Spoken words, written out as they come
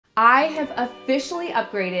I have officially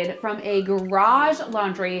upgraded from a garage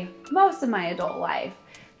laundry most of my adult life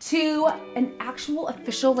to an actual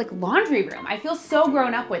official like laundry room. I feel so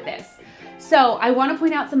grown up with this. So I want to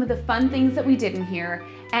point out some of the fun things that we did in here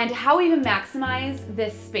and how we even maximize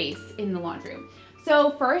this space in the laundry room.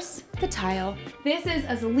 So first, the tile. This is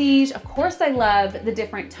azulejo. Of course I love the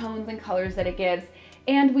different tones and colors that it gives.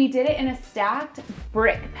 And we did it in a stacked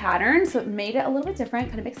brick pattern, so it made it a little bit different,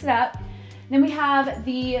 kind of mixed it up. Then we have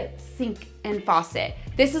the sink and faucet.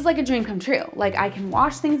 This is like a dream come true. Like I can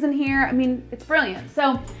wash things in here. I mean, it's brilliant.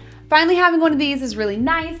 So finally having one of these is really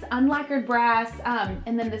nice, unlacquered brass,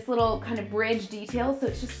 and then this little kind of bridge detail. So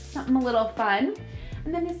it's just something a little fun.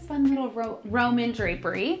 And then this fun little Roman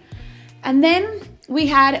drapery. And then we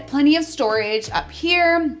had plenty of storage up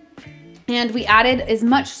here, and we added as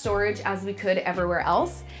much storage as we could everywhere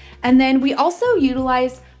else. And then we also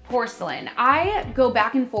utilized porcelain. I go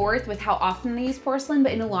back and forth with how often I use porcelain,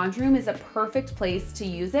 but in a laundry room is a perfect place to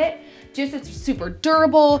use it. Just it's super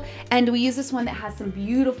durable, and we use this one that has some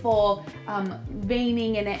beautiful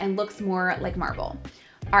veining in it and looks more like marble.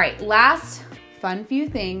 All right, last fun few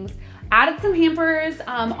things. Added some hampers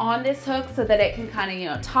on this hook so that it can kind of, you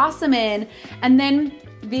know, toss them in. And then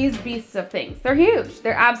these beasts of things, they're huge.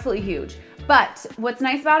 They're absolutely huge. But what's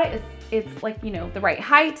nice about it is it's like, you know, the right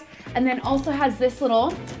height, and then also has this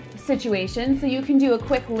little situation so you can do a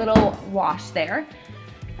quick little wash there.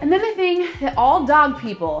 And then the thing that all dog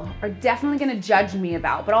people are definitely gonna judge me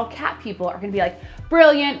about, but all cat people are gonna be like,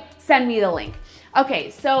 brilliant, send me the link.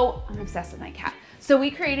 Okay, so I'm obsessed with my cat. So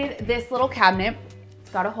we created this little cabinet. It's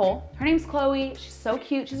got a hole. Her name's Chloe. She's so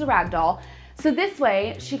cute. She's a rag doll. So this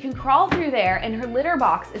way she can crawl through there and her litter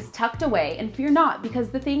box is tucked away, and fear not, because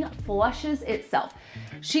the thing flushes itself.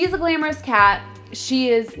 She's a glamorous cat. She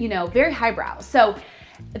is, you know, very highbrow. So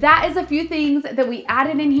that is a few things that we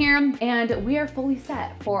added in here, and we are fully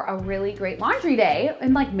set for a really great laundry day.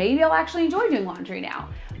 And like maybe I'll actually enjoy doing laundry now.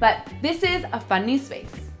 But this is a fun new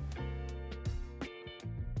space.